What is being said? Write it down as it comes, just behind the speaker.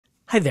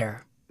Hi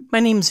there, my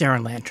name's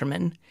Aaron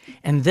Lanterman,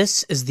 and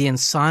this is the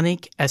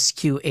Ensoniq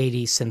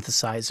SQ-80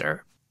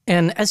 synthesizer.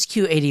 An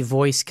SQ-80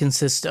 voice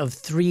consists of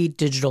 3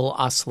 digital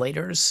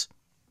oscillators.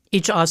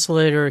 Each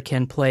oscillator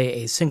can play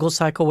a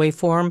single-cycle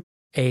waveform,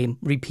 a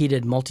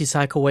repeated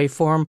multi-cycle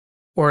waveform,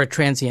 or a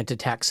transient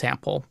attack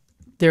sample.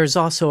 There's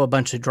also a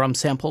bunch of drum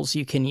samples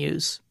you can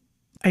use.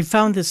 I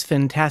found this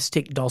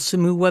fantastic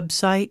Dulcimu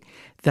website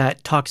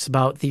that talks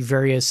about the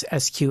various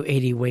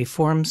SQ-80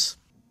 waveforms.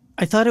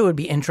 I thought it would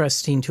be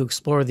interesting to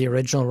explore the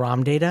original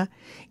ROM data,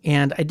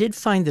 and I did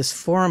find this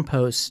forum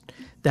post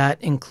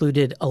that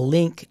included a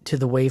link to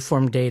the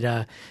waveform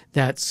data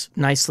that's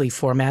nicely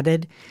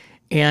formatted,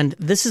 and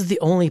this is the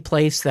only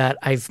place that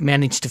I've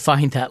managed to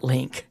find that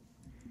link.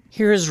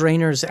 Here is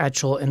Rainer's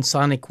actual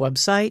Ensoniq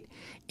website,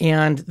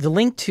 and the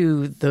link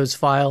to those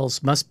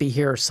files must be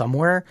here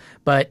somewhere,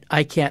 but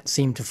I can't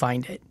seem to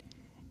find it.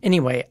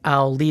 Anyway,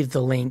 I'll leave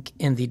the link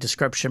in the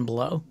description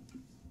below.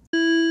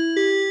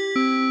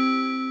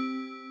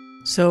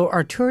 So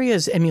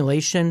Arturia's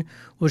emulation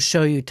will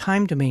show you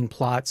time domain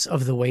plots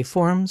of the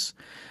waveforms,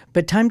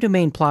 but time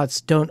domain plots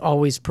don't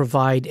always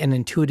provide an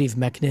intuitive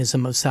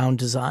mechanism of sound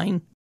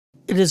design.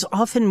 It is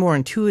often more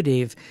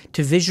intuitive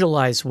to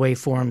visualize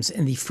waveforms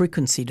in the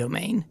frequency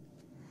domain.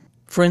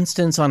 For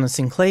instance, on a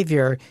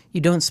synclavier,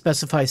 you don't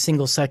specify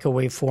single-cycle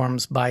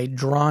waveforms by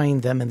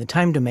drawing them in the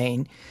time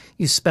domain.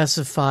 You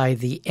specify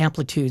the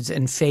amplitudes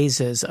and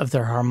phases of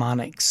their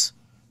harmonics.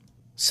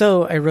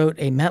 So I wrote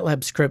a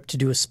MATLAB script to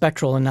do a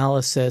spectral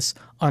analysis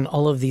on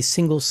all of these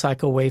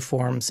single-cycle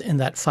waveforms in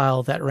that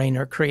file that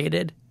Rainer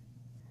created.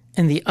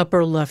 In the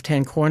upper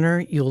left-hand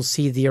corner, you'll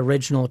see the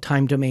original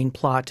time domain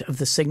plot of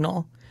the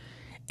signal.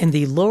 In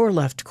the lower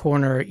left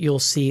corner, you'll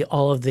see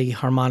all of the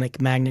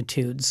harmonic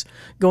magnitudes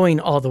going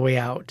all the way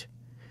out.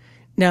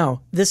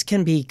 Now, this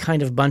can be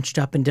kind of bunched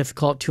up and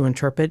difficult to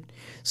interpret,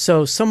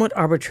 so somewhat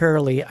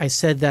arbitrarily I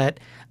said that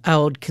I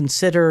would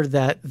consider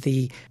that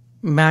the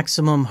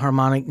maximum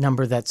harmonic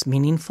number that's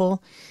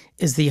meaningful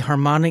is the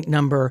harmonic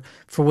number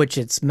for which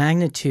its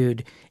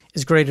magnitude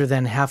is greater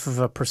than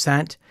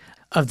 0.5%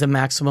 of the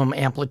maximum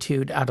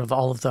amplitude out of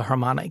all of the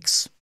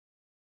harmonics.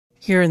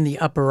 Here in the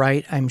upper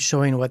right, I'm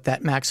showing what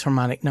that max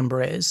harmonic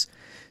number is.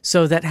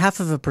 So that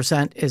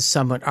 0.5% is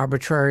somewhat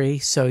arbitrary,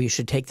 so you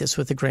should take this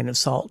with a grain of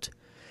salt.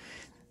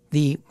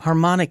 The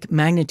harmonic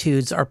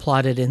magnitudes are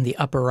plotted in the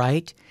upper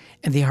right,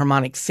 and the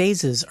harmonic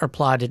phases are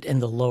plotted in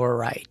the lower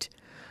right.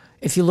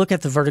 If you look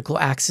at the vertical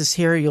axis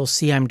here, you'll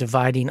see I'm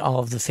dividing all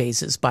of the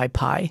phases by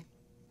pi.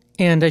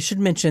 And I should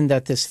mention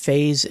that this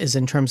phase is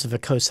in terms of a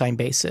cosine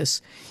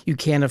basis. You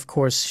can, of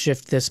course,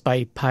 shift this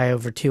by pi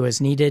over 2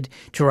 as needed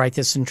to write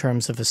this in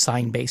terms of a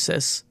sine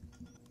basis.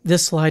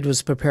 This slide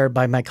was prepared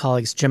by my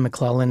colleagues Jim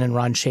McClellan and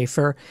Ron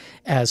Schaefer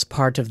as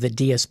part of the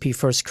DSP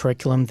First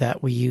curriculum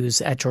that we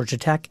use at Georgia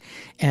Tech,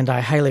 and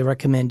I highly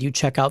recommend you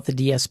check out the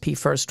DSP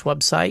First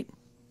website.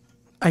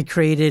 I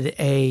created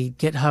a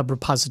GitHub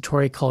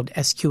repository called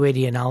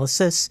SQ-80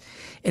 Analysis.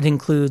 It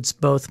includes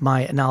both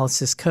my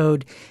analysis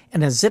code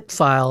and a zip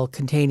file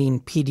containing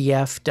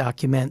PDF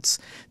documents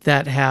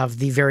that have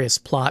the various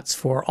plots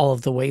for all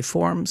of the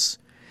waveforms.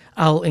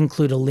 I'll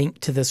include a link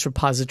to this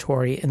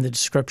repository in the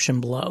description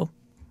below.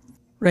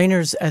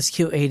 Rainer's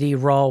SQ-80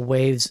 raw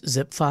waves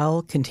zip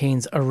file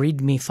contains a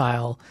README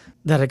file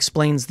that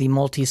explains the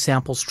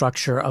multi-sample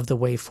structure of the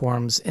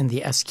waveforms in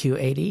the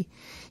SQ-80.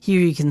 Here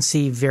you can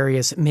see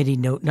various MIDI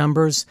note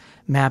numbers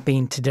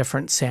mapping to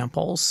different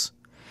samples.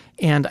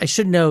 And I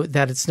should note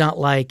that it's not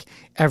like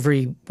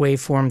every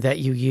waveform that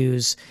you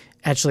use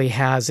actually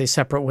has a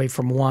separate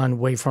waveform 1,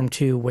 waveform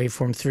 2,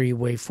 waveform 3,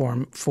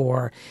 waveform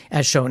 4,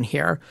 as shown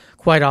here.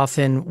 Quite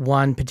often,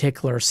 one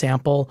particular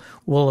sample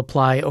will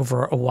apply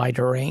over a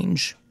wider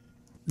range.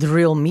 The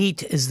real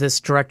meat is this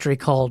directory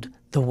called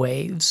the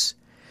waves.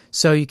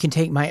 So you can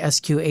take my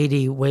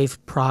SQ-80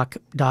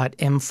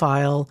 waveproc.m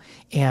file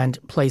and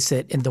place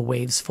it in the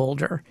waves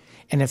folder.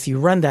 And if you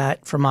run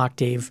that from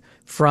Octave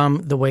from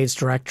the waves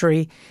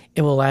directory,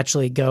 it will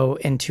actually go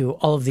into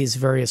all of these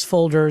various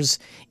folders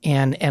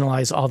and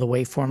analyze all the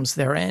waveforms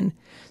therein.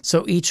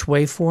 So each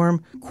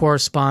waveform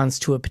corresponds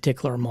to a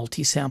particular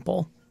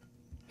multisample.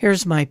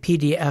 Here's my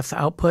PDF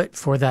output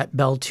for that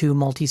Bell 2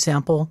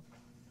 multisample.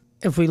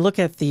 If we look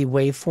at the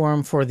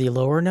waveform for the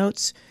lower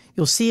notes,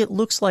 you'll see it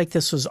looks like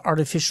this was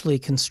artificially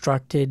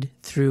constructed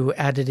through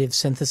additive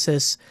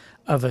synthesis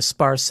of a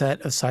sparse set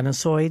of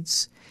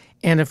sinusoids.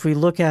 And if we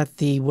look at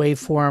the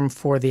waveform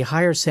for the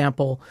higher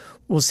sample,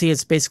 we'll see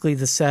it's basically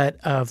the set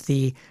of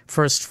the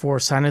first 4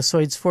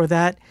 sinusoids for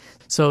that.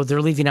 So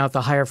they're leaving out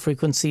the higher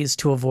frequencies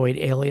to avoid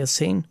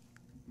aliasing.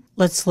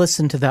 Let's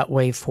listen to that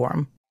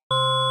waveform.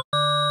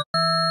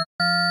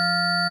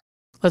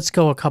 Let's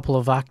go a couple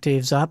of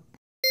octaves up.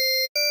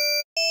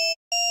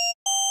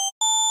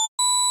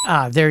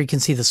 There you can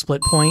see the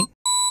split point.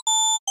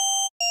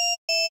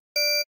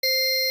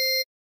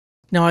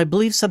 Now, I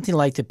believe something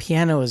like the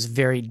piano is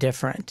very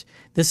different.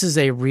 This is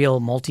a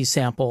real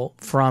multisample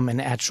from an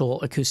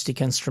actual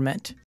acoustic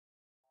instrument.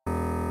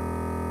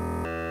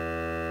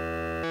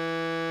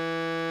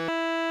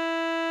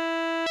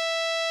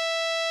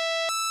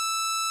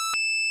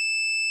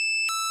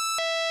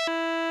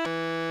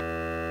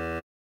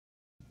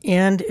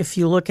 And if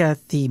you look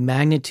at the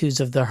magnitudes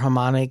of the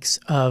harmonics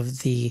of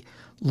the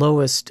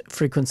lowest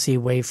frequency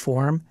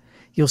waveform,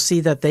 you'll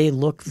see that they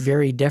look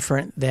very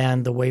different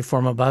than the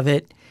waveform above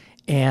it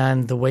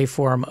and the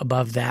waveform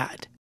above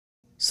that.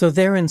 So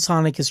there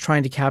Ensoniq is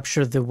trying to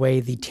capture the way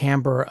the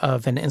timbre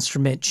of an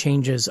instrument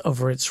changes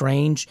over its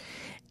range,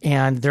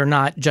 and they're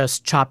not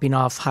just chopping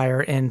off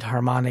higher-end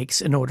harmonics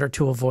in order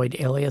to avoid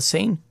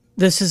aliasing.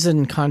 This is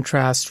in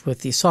contrast with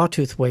the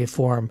Sawtooth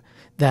waveform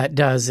that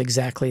does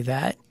exactly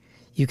that.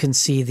 You can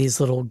see these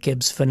little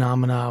Gibbs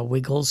phenomena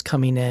wiggles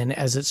coming in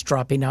as it's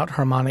dropping out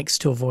harmonics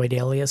to avoid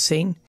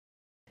aliasing.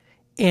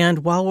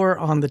 And while we're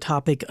on the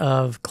topic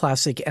of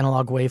classic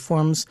analog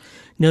waveforms,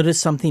 notice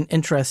something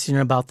interesting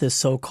about this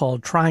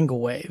so-called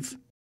triangle wave.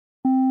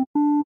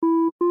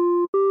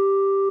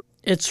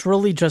 It's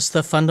really just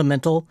the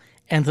fundamental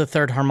and the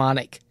third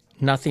harmonic,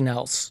 nothing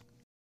else.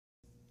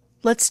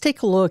 Let's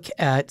take a look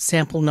at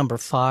sample number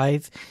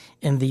 5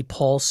 in the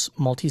pulse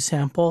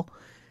multisample.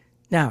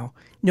 Now,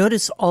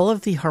 notice all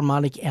of the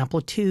harmonic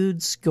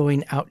amplitudes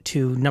going out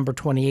to number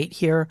 28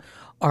 here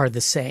are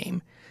the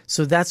same.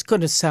 So that's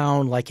going to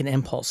sound like an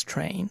impulse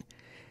train.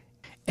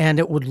 And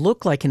it would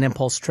look like an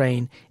impulse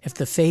train if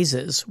the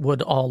phases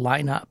would all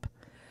line up.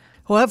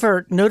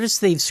 However, notice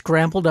they've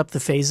scrambled up the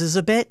phases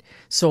a bit,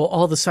 so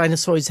all the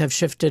sinusoids have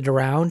shifted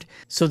around,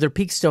 so their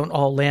peaks don't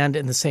all land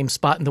in the same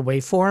spot in the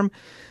waveform.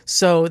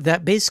 So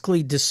that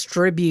basically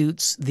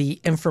distributes the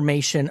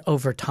information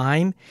over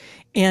time.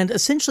 And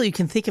essentially you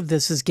can think of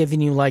this as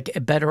giving you like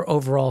a better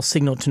overall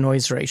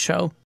signal-to-noise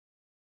ratio.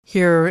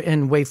 Here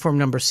in waveform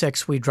number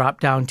 6, we drop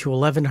down to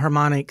 11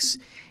 harmonics,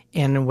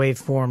 and in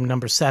waveform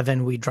number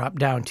 7, we drop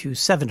down to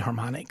 7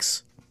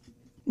 harmonics.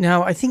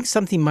 Now, I think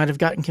something might have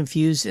gotten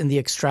confused in the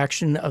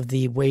extraction of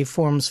the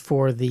waveforms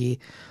for the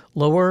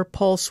lower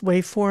pulse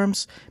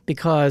waveforms,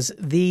 because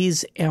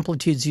these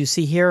amplitudes you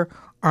see here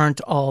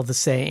aren't all the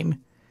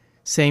same.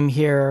 Same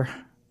here,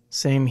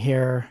 same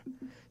here,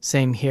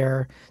 same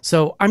here.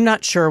 So I'm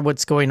not sure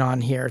what's going on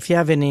here. If you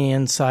have any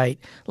insight,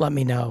 let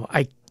me know.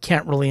 I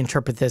can't really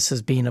interpret this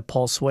as being a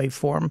pulse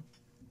waveform.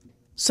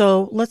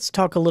 So let's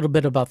talk a little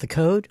bit about the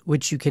code,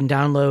 which you can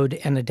download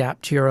and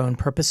adapt to your own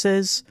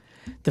purposes.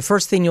 The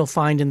first thing you'll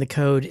find in the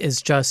code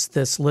is just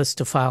this list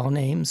of file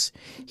names.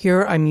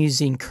 Here I'm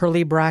using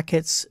curly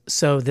brackets,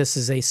 so this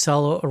is a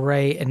cell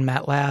array in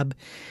MATLAB,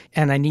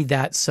 and I need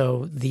that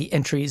so the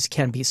entries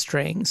can be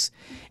strings.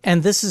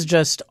 And this is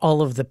just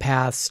all of the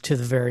paths to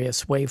the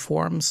various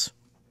waveforms.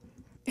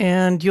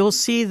 And you'll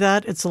see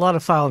that it's a lot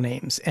of file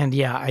names, and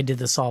yeah, I did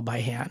this all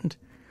by hand.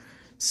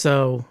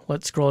 So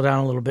let's scroll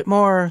down a little bit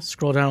more,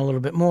 scroll down a little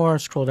bit more,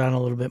 scroll down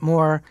a little bit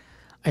more.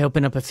 I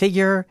open up a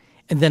figure,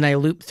 and then I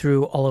loop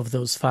through all of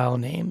those file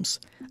names.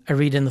 I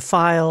read in the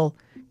file,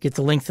 get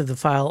the length of the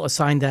file,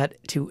 assign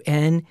that to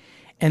n,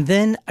 and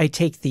then I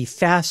take the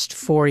fast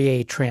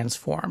Fourier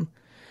transform.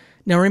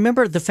 Now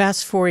remember, the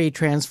fast Fourier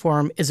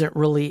transform isn't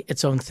really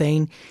its own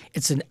thing.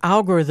 It's an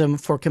algorithm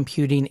for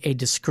computing a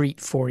discrete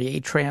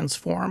Fourier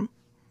transform.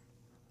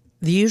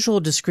 The usual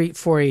discrete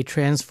Fourier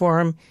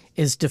transform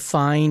is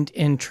defined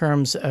in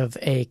terms of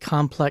a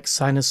complex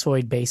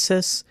sinusoid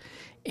basis,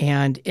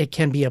 and it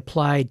can be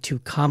applied to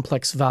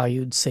complex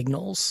valued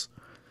signals.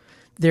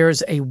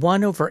 There's a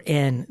 1 over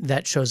n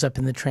that shows up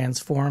in the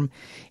transform,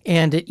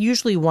 and it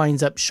usually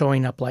winds up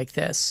showing up like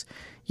this.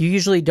 You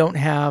usually don't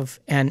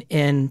have an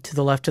n to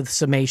the left of the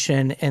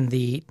summation in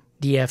the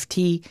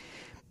DFT,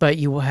 but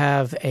you will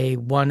have a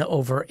 1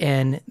 over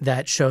n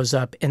that shows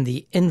up in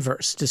the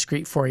inverse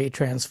discrete Fourier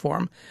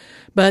transform.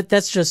 But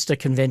that's just a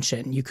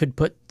convention. You could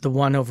put the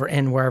 1 over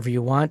n wherever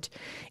you want.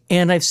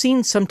 And I've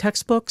seen some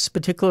textbooks,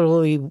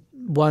 particularly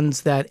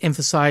ones that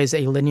emphasize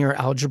a linear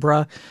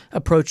algebra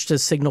approach to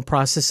signal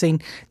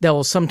processing, that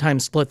will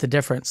sometimes split the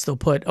difference. They'll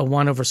put a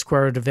 1 over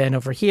square root of n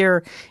over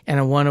here and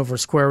a 1 over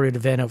square root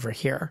of n over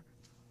here.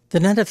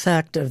 The net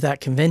effect of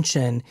that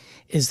convention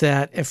is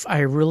that if I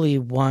really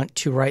want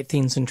to write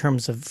things in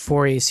terms of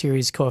Fourier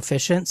series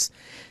coefficients,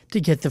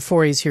 to get the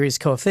Fourier series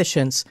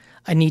coefficients,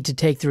 I need to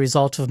take the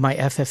result of my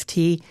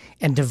FFT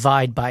and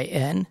divide by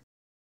n.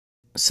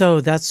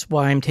 So that's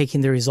why I'm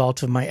taking the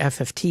result of my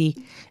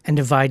FFT and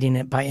dividing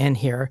it by n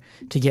here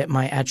to get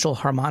my actual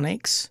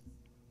harmonics.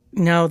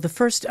 Now, the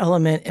first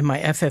element in my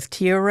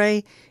FFT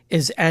array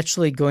is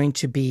actually going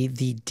to be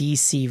the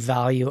DC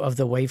value of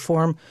the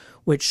waveform,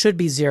 which should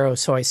be 0,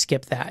 so I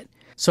skip that.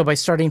 So by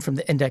starting from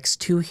the index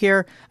 2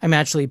 here, I'm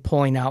actually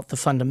pulling out the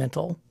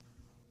fundamental.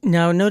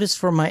 Now notice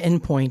for my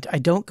endpoint, I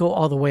don't go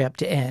all the way up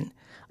to n.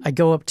 I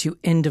go up to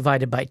n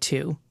divided by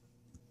 2.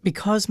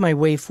 Because my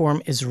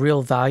waveform is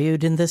real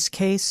valued in this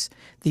case,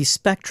 the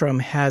spectrum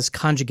has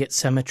conjugate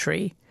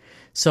symmetry.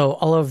 So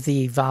all of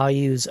the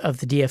values of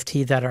the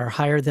DFT that are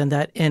higher than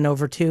that n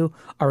over 2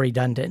 are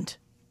redundant.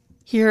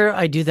 Here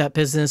I do that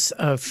business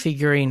of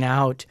figuring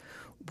out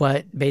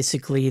what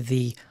basically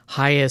the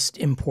highest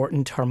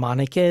important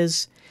harmonic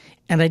is.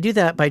 And I do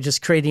that by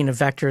just creating a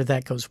vector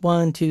that goes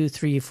 1, 2,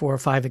 3, 4,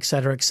 5,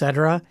 etc.,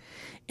 etc.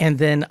 And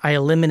then I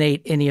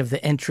eliminate any of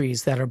the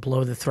entries that are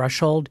below the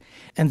threshold.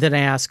 And then I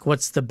ask,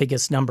 what's the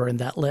biggest number in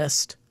that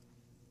list?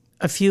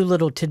 A few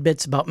little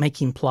tidbits about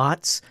making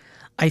plots.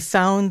 I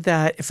found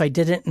that if I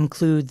didn't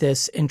include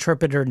this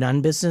interpreter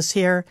none business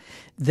here,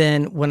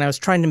 then when I was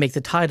trying to make the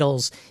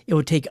titles, it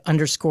would take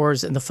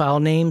underscores in the file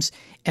names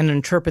and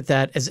interpret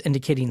that as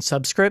indicating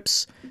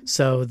subscripts.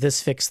 So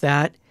this fixed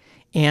that.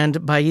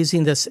 And by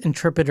using this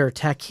interpreter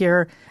tech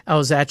here, I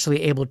was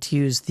actually able to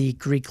use the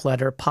Greek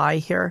letter pi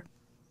here.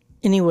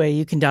 Anyway,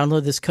 you can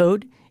download this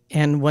code,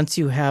 and once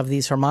you have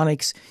these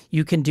harmonics,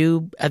 you can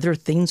do other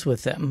things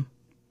with them.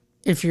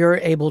 If you're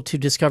able to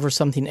discover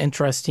something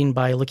interesting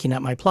by looking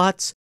at my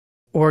plots,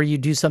 or you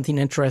do something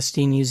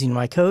interesting using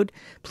my code,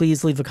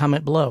 please leave a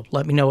comment below.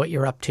 Let me know what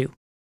you're up to.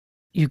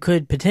 You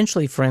could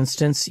potentially, for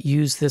instance,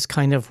 use this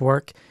kind of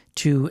work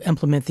to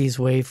implement these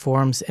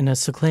waveforms in a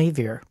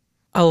Octave.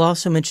 I'll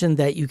also mention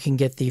that you can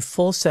get the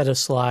full set of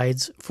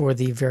slides for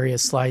the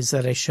various slides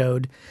that I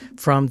showed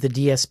from the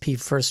DSP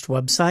First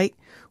website,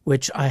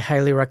 which I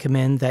highly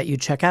recommend that you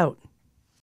check out.